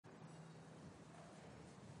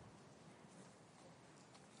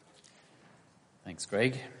Thanks,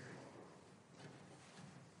 Greg.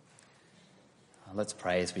 Let's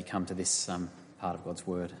pray as we come to this part of God's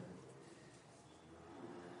Word.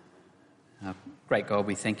 Great God,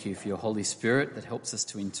 we thank you for your Holy Spirit that helps us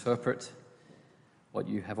to interpret what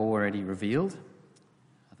you have already revealed,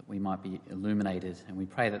 that we might be illuminated. And we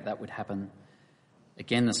pray that that would happen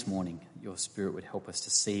again this morning. Your Spirit would help us to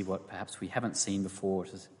see what perhaps we haven't seen before,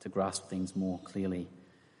 to grasp things more clearly,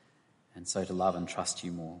 and so to love and trust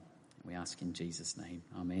you more. We ask in Jesus' name.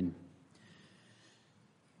 Amen.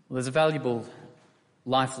 Well, there's a valuable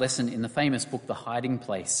life lesson in the famous book The Hiding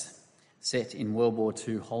Place, set in World War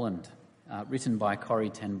II Holland, written by Corrie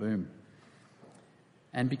ten Boom.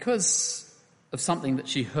 And because of something that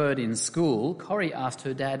she heard in school, Corrie asked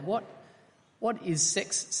her dad, what is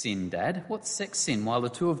sex sin, Dad? What's sex sin? While the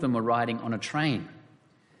two of them were riding on a train.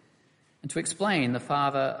 And to explain, the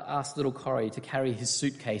father asked little Corrie to carry his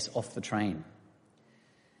suitcase off the train.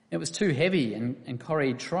 It was too heavy, and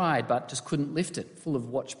Corrie tried but just couldn't lift it, full of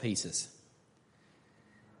watch pieces.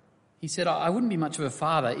 He said, I wouldn't be much of a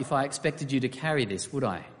father if I expected you to carry this, would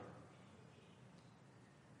I?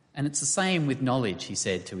 And it's the same with knowledge, he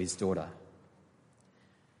said to his daughter.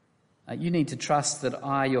 You need to trust that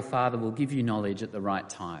I, your father, will give you knowledge at the right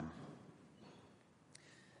time.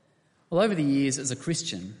 Well, over the years as a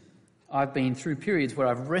Christian, I've been through periods where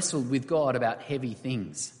I've wrestled with God about heavy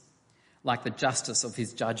things, like the justice of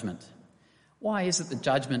his judgment. Why is it that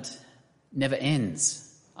judgment never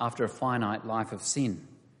ends after a finite life of sin?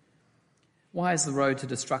 Why is the road to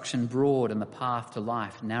destruction broad and the path to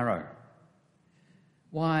life narrow?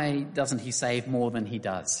 Why doesn't he save more than he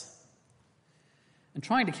does? And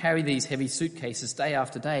trying to carry these heavy suitcases day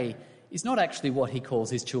after day is not actually what he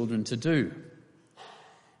calls his children to do.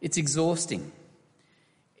 It's exhausting.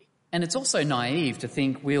 And it's also naive to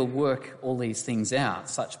think we'll work all these things out,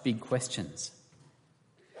 such big questions.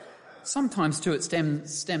 Sometimes, too, it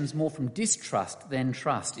stems more from distrust than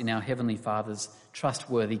trust in our Heavenly Father's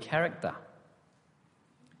trustworthy character.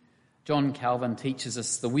 John Calvin teaches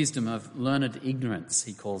us the wisdom of learned ignorance,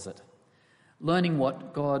 he calls it. Learning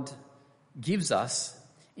what God gives us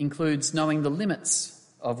includes knowing the limits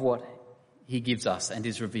of what he gives us and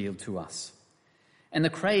is revealed to us. And the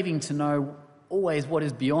craving to know always what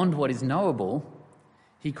is beyond what is knowable,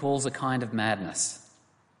 he calls a kind of madness.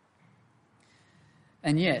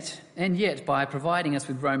 And yet, by providing us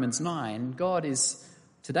with Romans 9, God is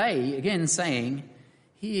today again saying,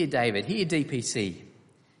 here, David, here, DPC,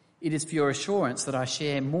 it is for your assurance that I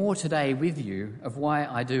share more today with you of why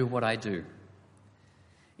I do what I do.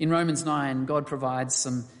 In Romans 9, God provides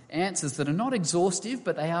some answers that are not exhaustive,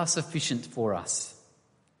 but they are sufficient for us,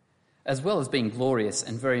 as well as being glorious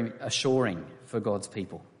and very assuring for God's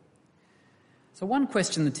people. So one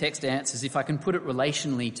question the text answers, if I can put it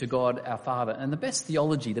relationally to God our Father, and the best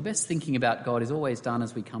theology, the best thinking about God is always done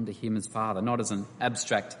as we come to him as Father, not as an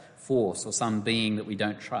abstract force or some being that we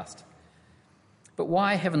don't trust. But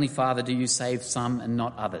why, Heavenly Father, do you save some and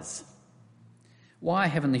not others? Why,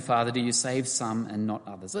 Heavenly Father, do you save some and not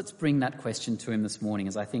others? Let's bring that question to him this morning,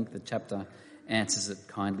 as I think the chapter answers it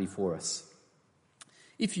kindly for us.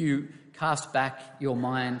 If you cast back your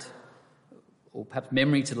mind, or perhaps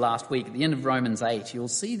memory to last week, at the end of Romans 8, you'll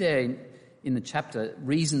see there in the chapter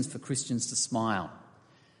reasons for Christians to smile.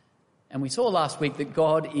 And we saw last week that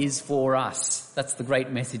God is for us. That's the great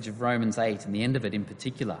message of Romans 8 and the end of it in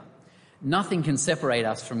particular. Nothing can separate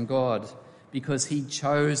us from God because he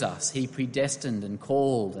chose us, he predestined and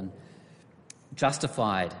called and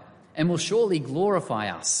justified and will surely glorify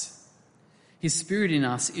us. His Spirit in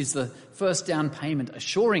us is the first down payment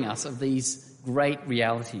assuring us of these great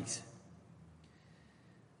realities.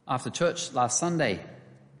 After church last Sunday,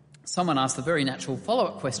 someone asked the very natural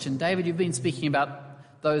follow-up question, David, you've been speaking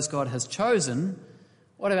about those God has chosen.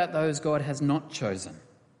 What about those God has not chosen?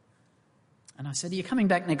 And I said, are you coming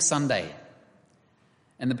back next Sunday?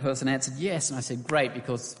 And the person answered, yes. And I said, great,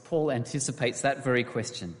 because Paul anticipates that very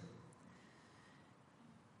question.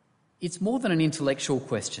 It's more than an intellectual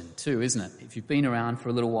question too, isn't it? If you've been around for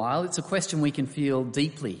a little while, it's a question we can feel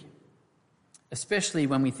deeply, especially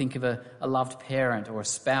when we think of a loved parent or a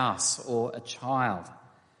spouse or a child,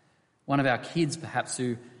 one of our kids perhaps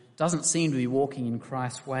who doesn't seem to be walking in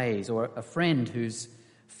Christ's ways, or a friend who's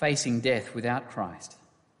facing death without Christ.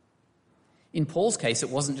 In Paul's case, it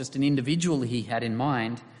wasn't just an individual he had in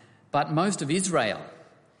mind, but most of Israel,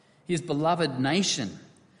 his beloved nation,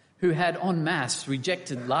 who had en masse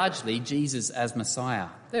rejected largely Jesus as Messiah.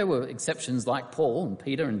 There were exceptions like Paul and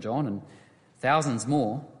Peter and John and thousands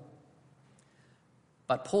more.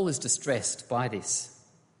 But Paul is distressed by this.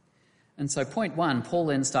 And so point one, Paul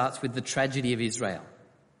then starts with the tragedy of Israel.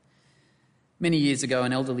 Many years ago,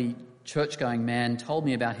 an elderly church-going man told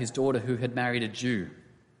me about his daughter who had married a Jew.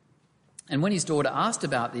 And when his daughter asked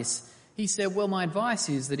about this, he said, well, my advice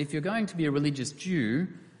is that if you're going to be a religious Jew,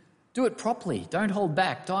 do it properly. Don't hold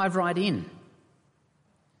back. Dive right in.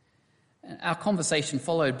 Our conversation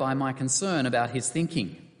followed by my concern about his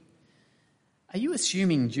thinking. Are you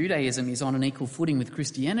assuming Judaism is on an equal footing with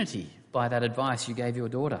Christianity by that advice you gave your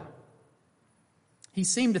daughter? He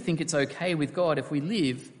seemed to think it's okay with God if we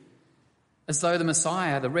live as though the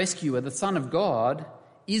Messiah, the rescuer, the Son of God,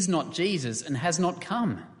 is not Jesus and has not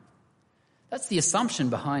come. That's the assumption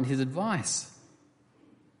behind his advice.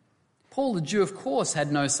 Paul, the Jew, of course,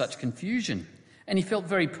 had no such confusion, and he felt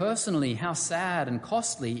very personally how sad and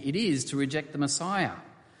costly it is to reject the Messiah,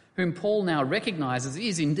 whom Paul now recognises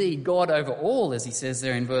is indeed God over all, as he says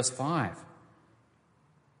there in verse 5.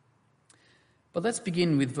 But let's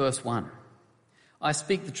begin with verse 1. I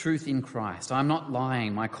speak the truth in Christ. I am not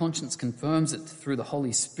lying. My conscience confirms it through the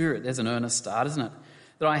Holy Spirit. There's an earnest start, isn't it?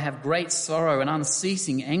 That I have great sorrow and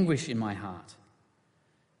unceasing anguish in my heart.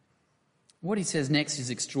 What he says next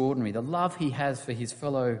is extraordinary. The love he has for his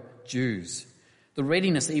fellow Jews. The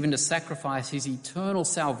readiness even to sacrifice his eternal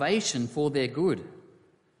salvation for their good.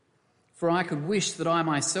 For I could wish that I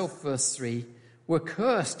myself, verse 3, were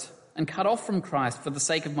cursed and cut off from Christ for the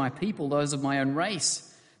sake of my people, those of my own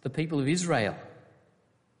race, the people of Israel.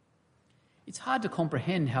 It's hard to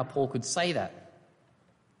comprehend how Paul could say that.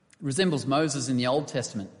 It resembles Moses in the Old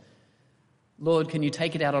Testament. Lord, can you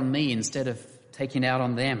take it out on me instead of taking it out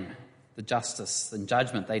on them, the justice and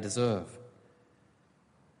judgment they deserve?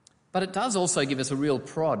 But it does also give us a real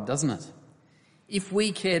prod, doesn't it? If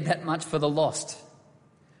we cared that much for the lost,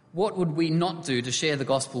 what would we not do to share the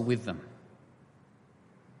gospel with them?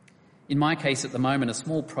 In my case at the moment, a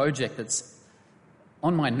small project that's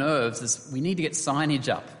on my nerves is we need to get signage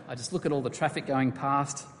up. I just look at all the traffic going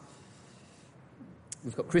past.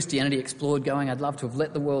 We've got Christianity Explored going. I'd love to have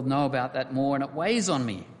let the world know about that more, and it weighs on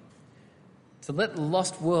me to let the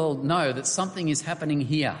lost world know that something is happening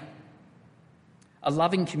here. A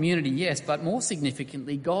loving community, yes, but more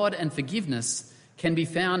significantly, God and forgiveness can be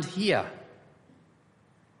found here.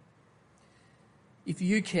 If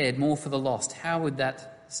you cared more for the lost, how would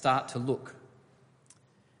that start to look?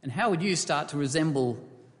 And how would you start to resemble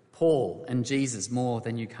Paul and Jesus more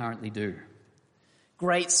than you currently do?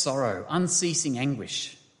 Great sorrow, unceasing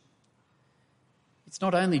anguish. It's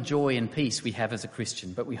not only joy and peace we have as a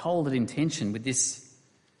Christian, but we hold it in tension with this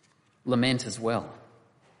lament as well.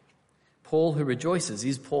 Paul who rejoices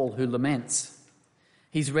is Paul who laments.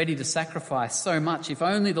 He's ready to sacrifice so much, if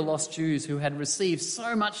only the lost Jews who had received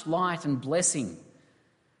so much light and blessing,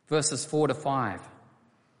 verses 4 to 5,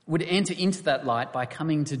 would enter into that light by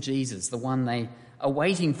coming to Jesus, the one they are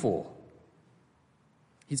waiting for.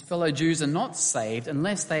 His fellow Jews are not saved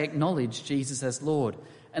unless they acknowledge Jesus as Lord,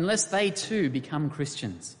 unless they too become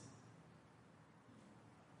Christians.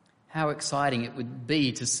 How exciting it would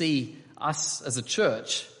be to see us as a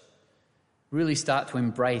church really start to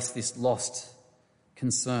embrace this lost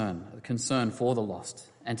concern, a concern for the lost,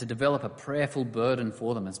 and to develop a prayerful burden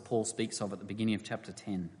for them, as Paul speaks of at the beginning of chapter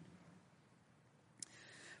 10.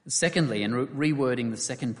 Secondly, and rewording the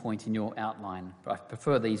second point in your outline, I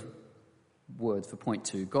prefer these words for point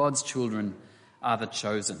 2. God's children are the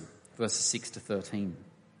chosen, verses 6 to 13.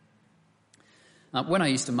 When I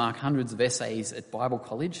used to mark hundreds of essays at Bible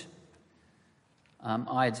college,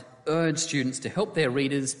 I'd urge students to help their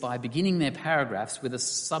readers by beginning their paragraphs with a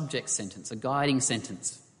subject sentence, a guiding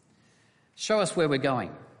sentence. Show us where we're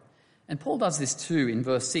going. And Paul does this too in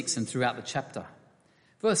verse 6 and throughout the chapter.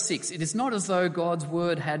 Verse 6, it is not as though God's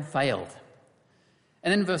word had failed.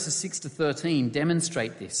 And then verses 6 to 13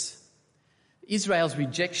 demonstrate this. Israel's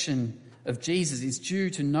rejection of Jesus is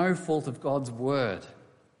due to no fault of God's word.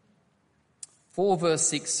 For verse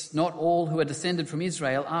 6, not all who are descended from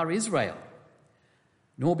Israel are Israel,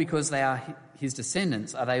 nor because they are his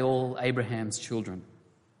descendants are they all Abraham's children.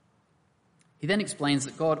 He then explains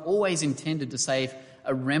that God always intended to save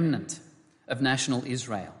a remnant of national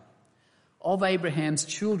Israel. Of Abraham's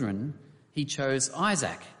children, he chose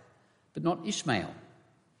Isaac, but not Ishmael.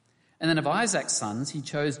 And then of Isaac's sons, he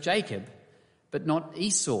chose Jacob, but not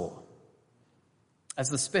Esau, as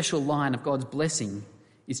the special line of God's blessing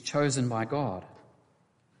is chosen by God.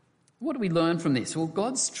 What do we learn from this? Well,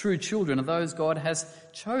 God's true children are those God has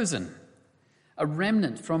chosen, a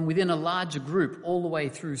remnant from within a larger group all the way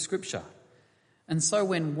through Scripture. And so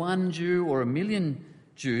when one Jew or a million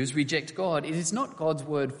Jews reject God, it is not God's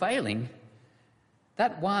word failing.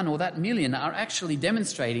 That one or that million are actually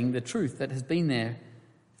demonstrating the truth that has been there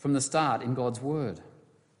from the start in God's word.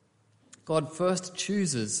 God first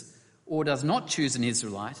chooses or does not choose an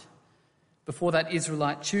Israelite before that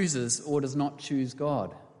Israelite chooses or does not choose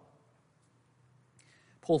God.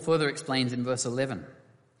 Paul further explains in verse 11,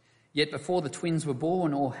 "Yet before the twins were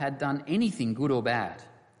born or had done anything good or bad,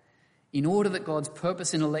 in order that God's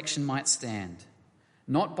purpose in election might stand,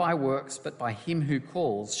 not by works but by him who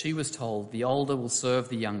calls, she was told, the older will serve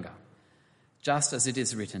the younger. Just as it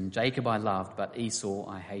is written, Jacob I loved, but Esau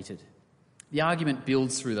I hated." The argument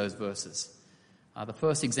builds through those verses. The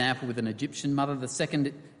first example with an Egyptian mother, the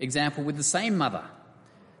second example with the same mother.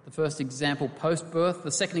 The first example post-birth,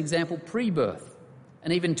 the second example pre-birth,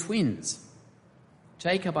 and even twins.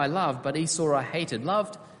 Jacob I loved, but Esau I hated.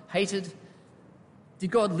 Loved, hated.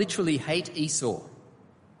 Did God literally hate Esau?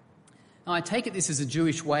 Now, I take it this is a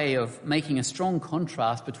Jewish way of making a strong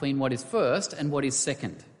contrast between what is first and what is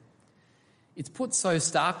second. It's put so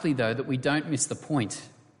starkly, though, that we don't miss the point.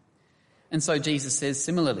 And so Jesus says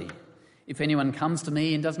similarly, "If anyone comes to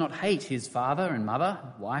me and does not hate his father and mother,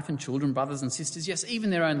 wife and children, brothers and sisters, yes, even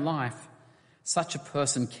their own life, such a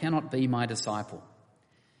person cannot be my disciple."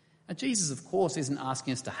 Now, Jesus, of course, isn't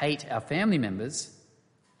asking us to hate our family members,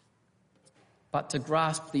 but to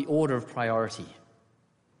grasp the order of priority.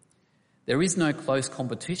 There is no close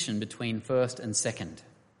competition between first and second.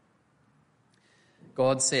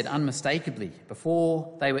 God said unmistakably,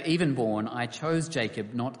 before they were even born, "I chose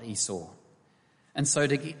Jacob, not Esau." And so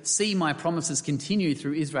to see my promises continue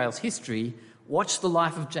through Israel's history, watch the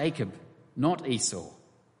life of Jacob, not Esau.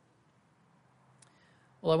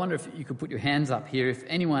 Well, I wonder if you could put your hands up here if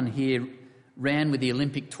anyone here ran with the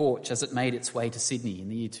Olympic torch as it made its way to Sydney in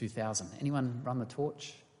the year 2000. Anyone run the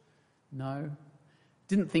torch? No?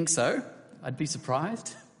 Didn't think so. I'd be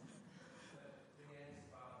surprised.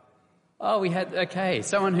 Oh, okay,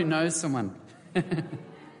 someone who knows someone.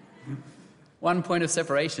 1 point of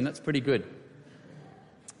separation, that's pretty good.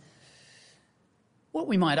 What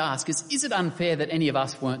we might ask is it unfair that any of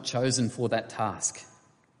us weren't chosen for that task?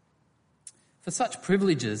 For such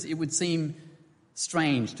privileges, it would seem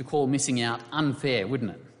strange to call missing out unfair,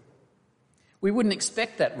 wouldn't it? We wouldn't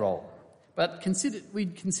expect that role, but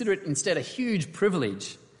we'd consider it instead a huge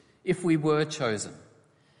privilege if we were chosen.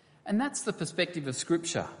 And that's the perspective of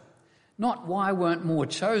Scripture. Not why weren't more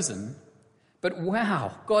chosen, but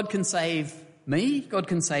wow, God can save me, God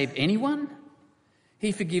can save anyone.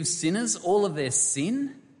 He forgives sinners all of their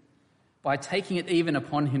sin by taking it even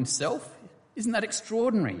upon himself. Isn't that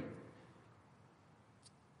extraordinary?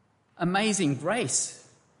 Amazing Grace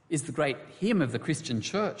is the great hymn of the Christian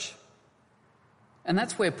church. And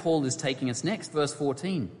that's where Paul is taking us next, verse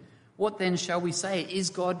 14. "What then shall we say? Is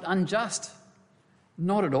God unjust?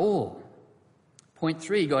 Not at all." Point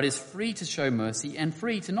 3, God is free to show mercy and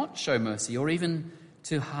free to not show mercy or even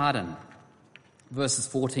to harden. Verses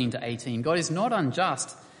 14 to 18. God is not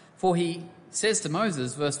unjust, for he says to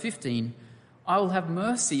Moses, verse 15, "I will have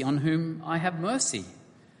mercy on whom I have mercy,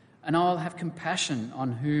 and I will have compassion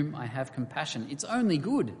on whom I have compassion." It's only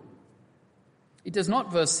good. It does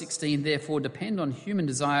not, verse 16, therefore depend on human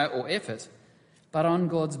desire or effort, but on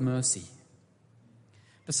God's mercy.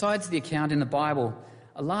 Besides the account in the Bible,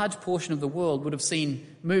 a large portion of the world would have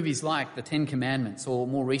seen movies like The 10 Commandments or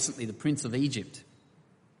more recently The Prince of Egypt.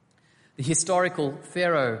 The historical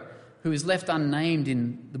Pharaoh, who is left unnamed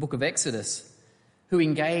in the book of Exodus, who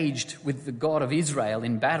engaged with the God of Israel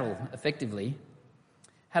in battle effectively,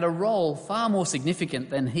 had a role far more significant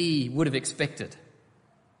than he would have expected.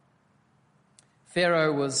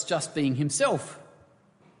 Pharaoh was just being himself,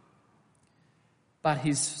 but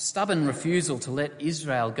his stubborn refusal to let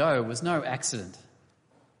Israel go was no accident.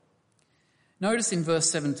 Notice in verse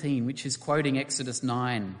 17, which is quoting Exodus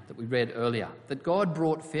 9 that we read earlier, that God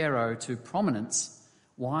brought Pharaoh to prominence.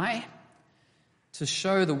 Why? To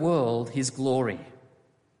show the world his glory.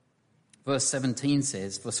 Verse 17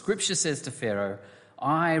 says, "For Scripture says to Pharaoh,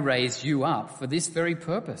 I raised you up for this very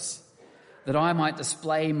purpose, that I might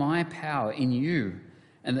display my power in you,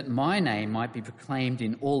 and that my name might be proclaimed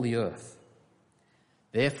in all the earth.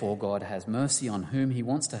 Therefore God has mercy on whom he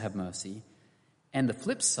wants to have mercy, and the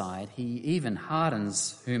flip side, he even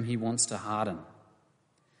hardens whom he wants to harden."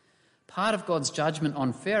 Part of God's judgment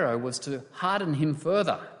on Pharaoh was to harden him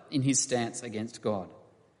further in his stance against God.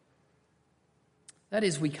 That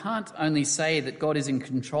is, we can't only say that God is in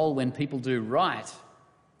control when people do right.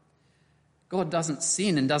 God doesn't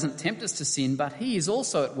sin and doesn't tempt us to sin, but he is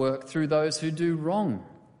also at work through those who do wrong.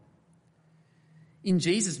 In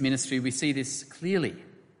Jesus' ministry, we see this clearly.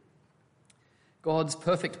 God's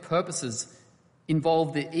perfect purposes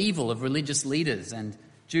involved the evil of religious leaders and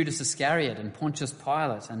Judas Iscariot and Pontius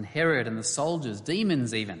Pilate and Herod and the soldiers,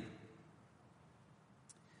 demons even.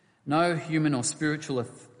 No human or spiritual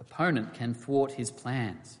opponent can thwart his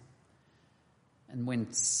plans. And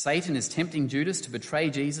when Satan is tempting Judas to betray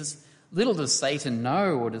Jesus, little does Satan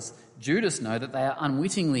know, or does Judas know, that they are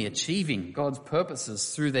unwittingly achieving God's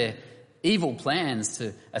purposes through their evil plans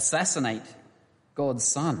to assassinate God's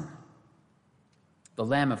Son, the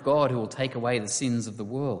Lamb of God who will take away the sins of the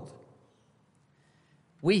world.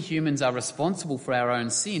 We humans are responsible for our own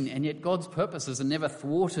sin, and yet God's purposes are never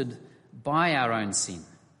thwarted by our own sin.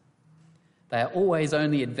 They are always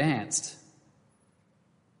only advanced.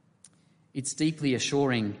 It's deeply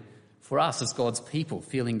assuring for us as God's people,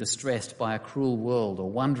 feeling distressed by a cruel world or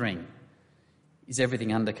wondering, is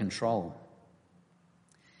everything under control?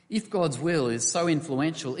 If God's will is so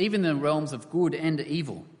influential, even in the realms of good and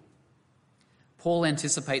evil, Paul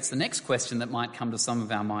anticipates the next question that might come to some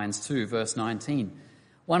of our minds too, verse 19.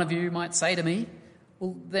 One of you might say to me,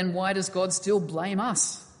 well, then why does God still blame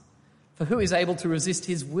us? For who is able to resist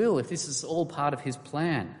his will if this is all part of his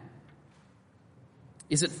plan?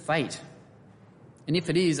 Is it fate? And if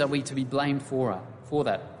it is, are we to be blamed for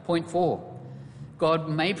that? Point 4. God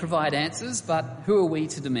may provide answers, but who are we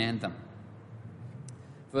to demand them?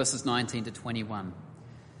 Verses 19 to 21.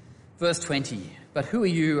 Verse 20. But who are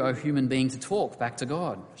you, O human being, to talk back to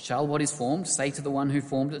God? Shall what is formed say to the one who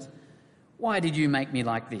formed it, why did you make me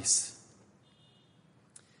like this?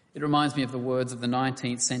 It reminds me of the words of the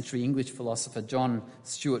 19th century English philosopher John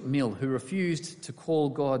Stuart Mill, who refused to call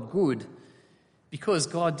God good because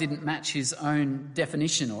God didn't match his own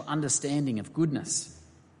definition or understanding of goodness.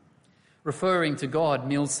 Referring to God,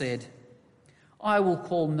 Mill said, I will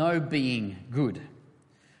call no being good,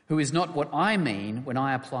 who is not what I mean when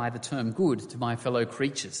I apply the term good to my fellow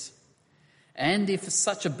creatures. And if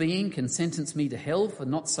such a being can sentence me to hell for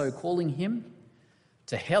not so calling him,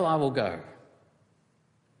 to hell I will go.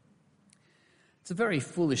 It's a very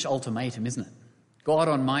foolish ultimatum, isn't it? God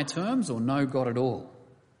on my terms or no God at all?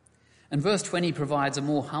 And verse 20 provides a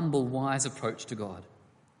more humble, wise approach to God.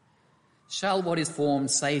 Shall what is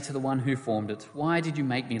formed say to the one who formed it, why did you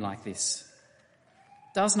make me like this?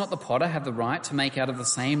 Does not the potter have the right to make out of the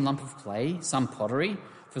same lump of clay some pottery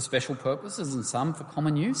for special purposes and some for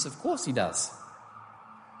common use? Of course he does.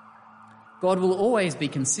 God will always be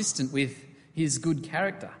consistent with his good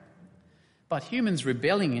character. But humans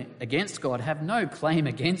rebelling against God have no claim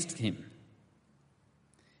against him.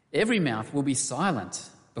 Every mouth will be silent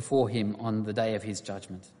before him on the day of his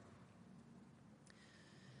judgment.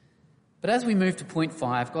 But as we move to point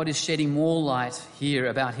 5, God is shedding more light here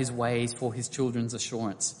about his ways for his children's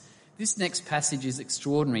assurance. This next passage is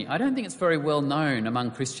extraordinary. I don't think it's very well known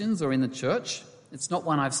among Christians or in the church. It's not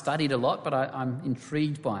one I've studied a lot, but I'm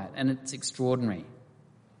intrigued by it, and it's extraordinary.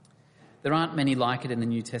 There aren't many like it in the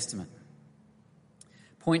New Testament.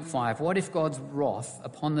 Point 5, what if God's wrath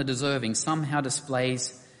upon the deserving somehow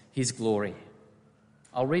displays his glory?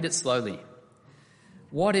 I'll read it slowly.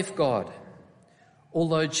 What if God,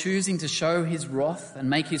 although choosing to show his wrath and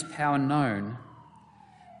make his power known,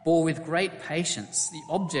 bore with great patience the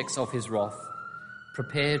objects of his wrath,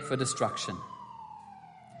 prepared for destruction?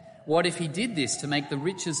 What if he did this to make the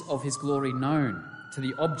riches of his glory known to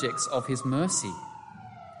the objects of his mercy,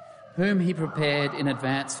 whom he prepared in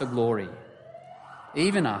advance for glory,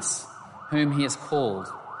 even us, whom he has called,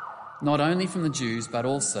 not only from the Jews, but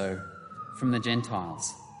also from the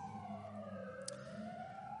Gentiles?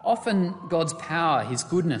 Often God's power, his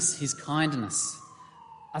goodness, his kindness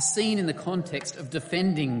are seen in the context of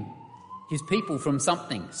defending his people from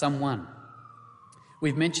something, someone.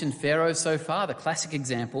 We've mentioned Pharaoh so far, the classic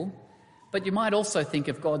example, but you might also think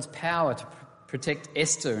of God's power to protect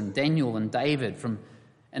Esther and Daniel and David from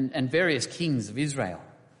and various kings of Israel.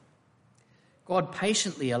 God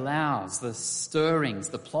patiently allows the stirrings,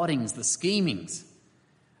 the plottings, the schemings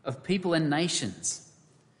of people and nations.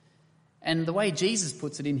 And the way Jesus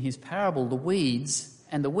puts it in his parable, the weeds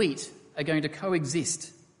and the wheat are going to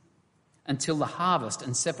coexist until the harvest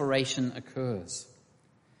and separation occurs.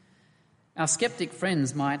 Our skeptic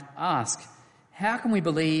friends might ask, how can we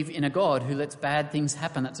believe in a God who lets bad things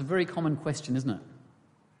happen? That's a very common question, isn't it?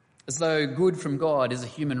 As though good from God is a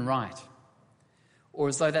human right, or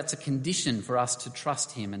as though that's a condition for us to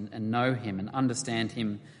trust him and know him and understand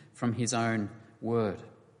him from his own word.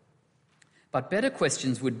 But better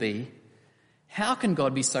questions would be, how can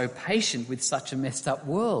God be so patient with such a messed up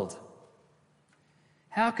world?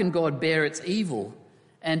 How can God bear its evil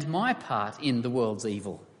and my part in the world's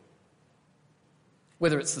evil?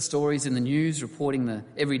 Whether it's the stories in the news reporting the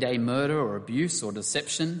everyday murder or abuse or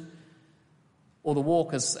deception, or the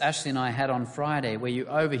walk as Ashley and I had on Friday where you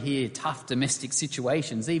overhear tough domestic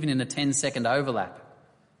situations, even in a 10-second overlap.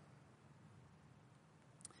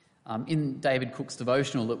 In David Cook's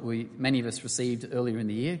devotional that many of us received earlier in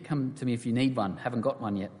the year, come to me if you need one, haven't got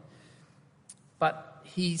one yet. But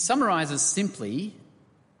he summarises simply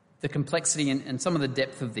the complexity and some of the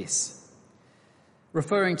depth of this.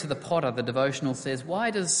 Referring to the potter, the devotional says, why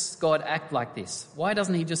does God act like this? Why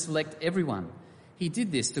doesn't he just elect everyone? He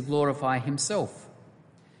did this to glorify himself.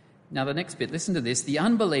 Now the next bit, listen to this. The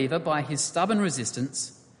unbeliever, by his stubborn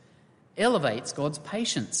resistance, elevates God's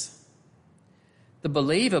patience. The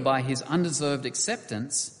believer, by his undeserved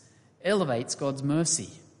acceptance, elevates God's mercy.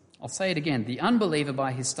 I'll say it again. The unbeliever,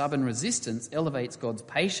 by his stubborn resistance, elevates God's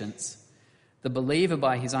patience. The believer,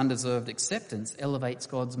 by his undeserved acceptance, elevates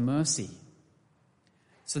God's mercy.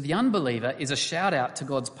 So the unbeliever is a shout out to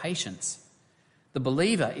God's patience. The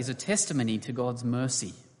believer is a testimony to God's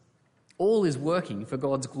mercy. All is working for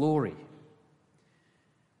God's glory.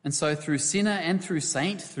 And so through sinner and through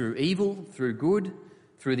saint, through evil, through good,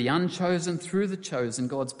 through the unchosen, through the chosen,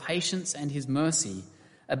 God's patience and his mercy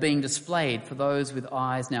are being displayed for those with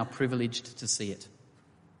eyes now privileged to see it.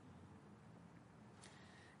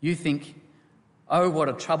 You think, oh, what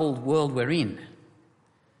a troubled world we're in.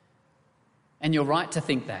 And you're right to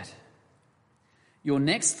think that. Your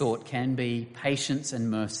next thought can be patience and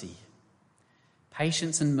mercy.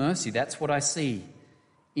 Patience and mercy, that's what I see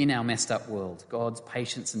in our messed up world, God's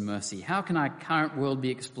patience and mercy. How can our current world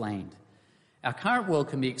be explained? Our current world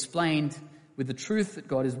can be explained with the truth that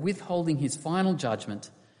God is withholding his final judgment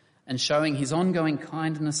and showing his ongoing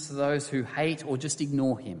kindness to those who hate or just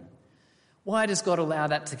ignore him. Why does God allow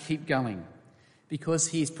that to keep going? Because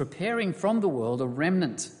he is preparing from the world a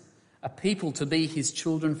remnant, a people to be his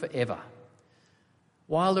children forever.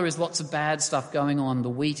 While there is lots of bad stuff going on, the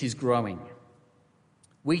wheat is growing.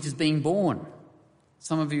 Wheat is being born.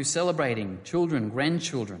 Some of you celebrating children,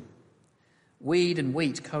 grandchildren. Weed and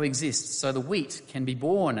wheat coexist so the wheat can be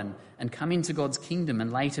born and come into God's kingdom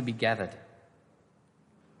and later be gathered.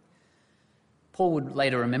 Paul would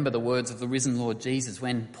later remember the words of the risen Lord Jesus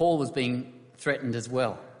when Paul was being threatened as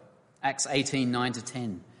well. Acts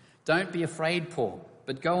 18:9-10. Don't be afraid, Paul,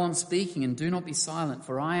 but go on speaking and do not be silent,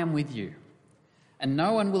 for I am with you. And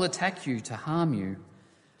no one will attack you to harm you,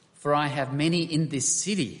 for I have many in this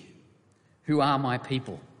city who are my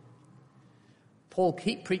people. Paul,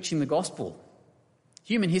 keep preaching the gospel.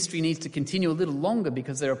 Human history needs to continue a little longer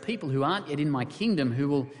because there are people who aren't yet in my kingdom who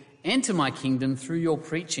will enter my kingdom through your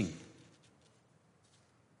preaching.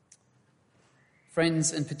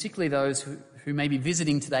 Friends, and particularly those who may be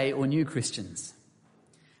visiting today or new Christians,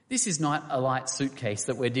 this is not a light suitcase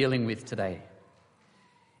that we're dealing with today.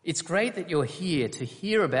 It's great that you're here to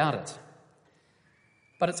hear about it,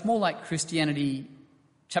 but it's more like Christianity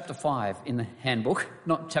chapter 5 in the handbook,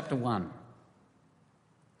 not chapter 1.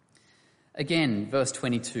 Again, verse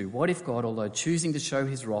 22, what if God, although choosing to show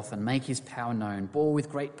his wrath and make his power known, bore with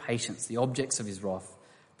great patience the objects of his wrath,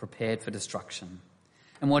 prepared for destruction?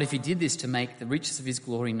 And what if he did this to make the riches of his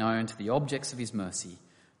glory known to the objects of his mercy,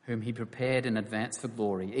 whom he prepared in advance for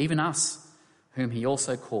glory, even us, whom he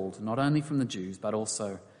also called, not only from the Jews, but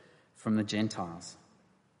also from the Gentiles?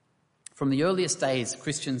 From the earliest days,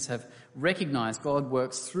 Christians have recognised God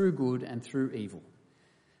works through good and through evil,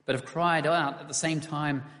 but have cried out at the same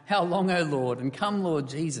time, how long, O Lord, and come, Lord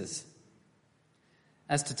Jesus.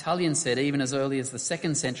 As Tertullian said, even as early as the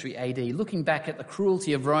 2nd century AD, looking back at the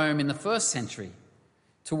cruelty of Rome in the 1st century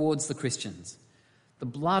towards the Christians, the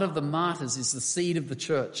blood of the martyrs is the seed of the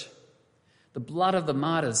church. The blood of the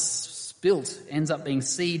martyrs spilt ends up being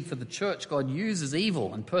seed for the church. God uses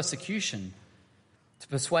evil and persecution to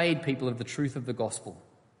persuade people of the truth of the gospel.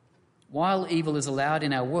 While evil is allowed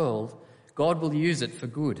in our world, God will use it for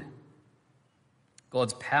good.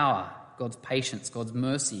 God's power, God's patience, God's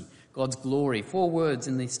mercy, God's glory, 4 words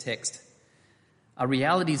in this text, are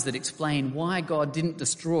realities that explain why God didn't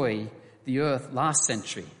destroy the earth last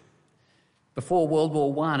century, before World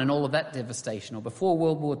War I and all of that devastation, or before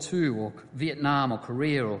World War II, or Vietnam, or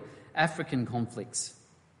Korea, or African conflicts,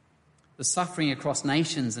 the suffering across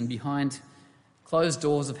nations and behind closed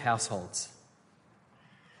doors of households.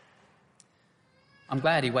 I'm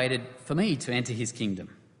glad he waited for me to enter his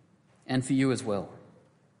kingdom, and for you as well.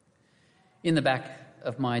 In the back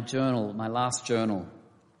of my journal, my last journal,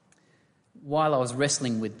 while I was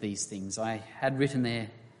wrestling with these things, I had written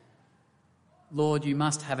there, Lord, you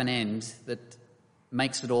must have an end that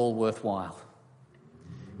makes it all worthwhile.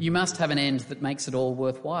 You must have an end that makes it all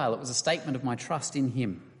worthwhile. It was a statement of my trust in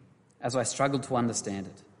him as I struggled to understand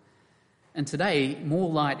it. And today, more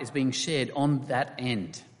light is being shed on that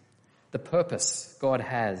end, the purpose God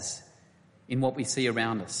has in what we see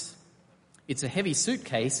around us. It's a heavy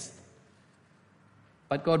suitcase,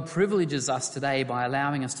 but God privileges us today by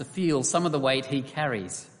allowing us to feel some of the weight he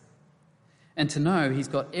carries and to know he's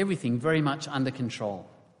got everything very much under control.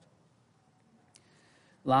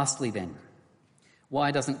 Lastly then,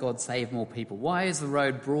 Why doesn't God save more people? Why is the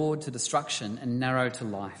road broad to destruction and narrow to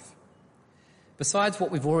life? Besides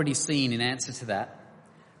what we've already seen in answer to that,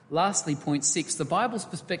 lastly, point 6, the Bible's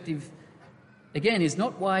perspective, again, is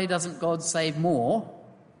not why doesn't God save more,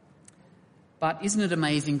 but isn't it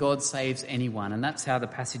amazing God saves anyone? And that's how the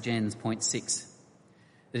passage ends, point 6.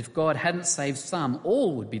 That if God hadn't saved some,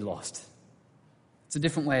 all would be lost. It's a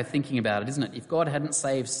different way of thinking about it, isn't it? If God hadn't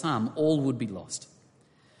saved some, all would be lost.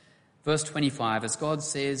 Verse 25, as God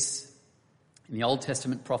says in the Old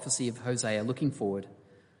Testament prophecy of Hosea, looking forward,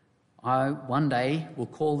 I one day will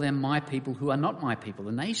call them my people who are not my people,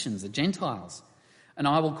 the nations, the Gentiles, and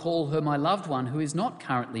I will call her my loved one who is not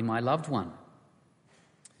currently my loved one.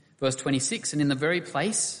 Verse 26, and in the very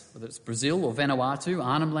place, whether it's Brazil or Vanuatu,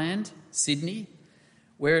 Arnhem Land, Sydney,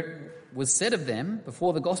 where it was said of them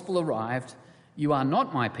before the gospel arrived, you are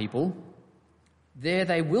not my people, there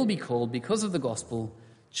they will be called because of the gospel,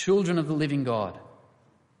 children of the living God.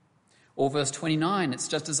 Or verse 29, it's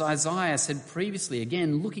just as Isaiah said previously,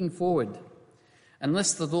 again looking forward.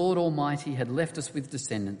 Unless the Lord Almighty had left us with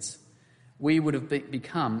descendants, we would have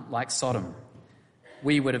become like Sodom.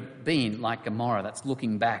 We would have been like Gomorrah. That's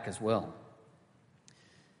looking back as well.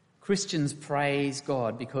 Christians praise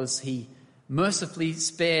God because he mercifully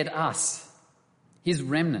spared us, his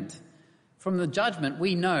remnant, from the judgment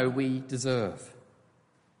we know we deserve.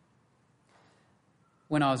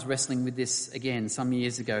 When I was wrestling with this again some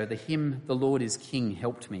years ago, the hymn, The Lord is King,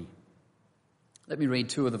 helped me. Let me read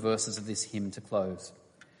 2 of the verses of this hymn to close.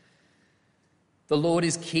 The Lord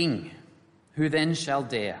is King, who then shall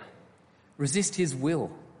dare resist his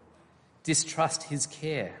will, distrust his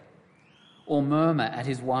care, or murmur at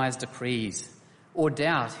his wise decrees, or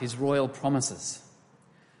doubt his royal promises.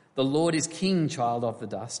 The Lord is King, child of the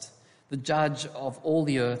dust. The judge of all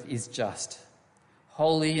the earth is just.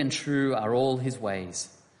 Holy and true are all his ways.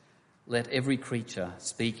 Let every creature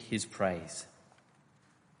speak his praise.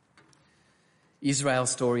 Israel's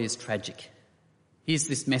story is tragic. Here's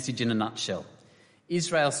this message in a nutshell.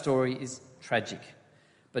 Israel's story is tragic,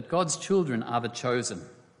 but God's children are the chosen.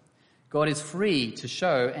 God is free to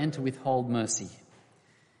show and to withhold mercy.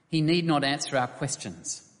 He need not answer our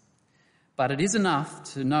questions, but it is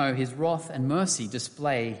enough to know his wrath and mercy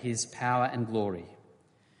display his power and glory.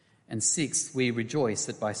 And 6, we rejoice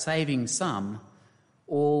that by saving some,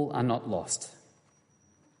 all are not lost.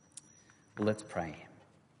 Well, let's pray.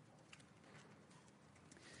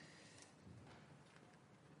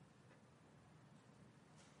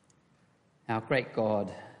 Our great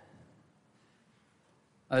God,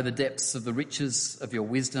 oh, the depths of the riches of your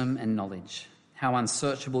wisdom and knowledge, how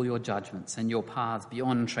unsearchable your judgments and your paths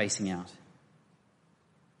beyond tracing out.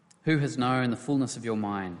 Who has known the fullness of your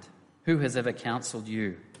mind? Who has ever counselled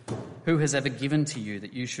you? Who has ever given to you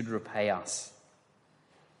that you should repay us?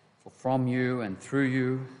 For from you and through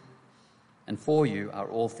you and for you are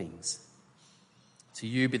all things. To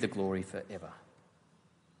you be the glory forever.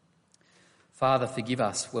 Father, forgive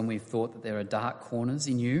us when we've thought that there are dark corners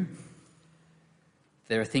in you.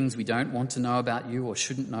 There are things we don't want to know about you or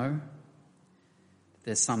shouldn't know.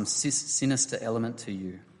 There's some sinister element to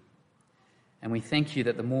you. And we thank you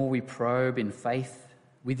that the more we probe in faith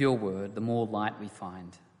with your word, the more light we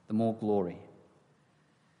find, the more glory.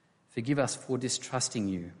 Forgive us for distrusting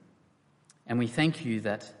you. And we thank you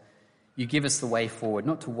that you give us the way forward,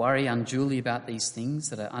 not to worry unduly about these things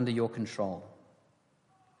that are under your control.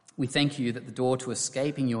 We thank you that the door to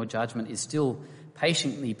escaping your judgment is still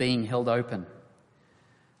patiently being held open.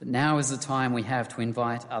 But now is the time we have to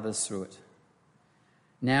invite others through it.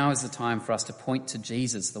 Now is the time for us to point to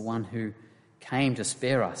Jesus, the one who came to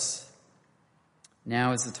spare us.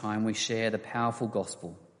 Now is the time we share the powerful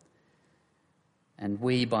gospel. And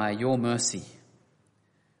we, by your mercy,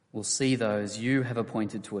 will see those you have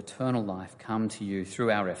appointed to eternal life come to you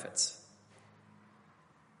through our efforts.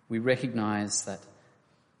 We recognise that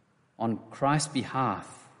on Christ's behalf,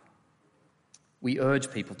 we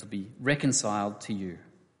urge people to be reconciled to you,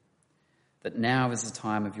 that now is the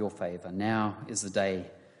time of your favour, now is the day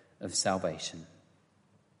of salvation.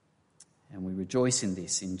 And we rejoice in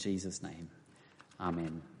this in Jesus' name.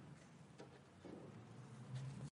 Amen.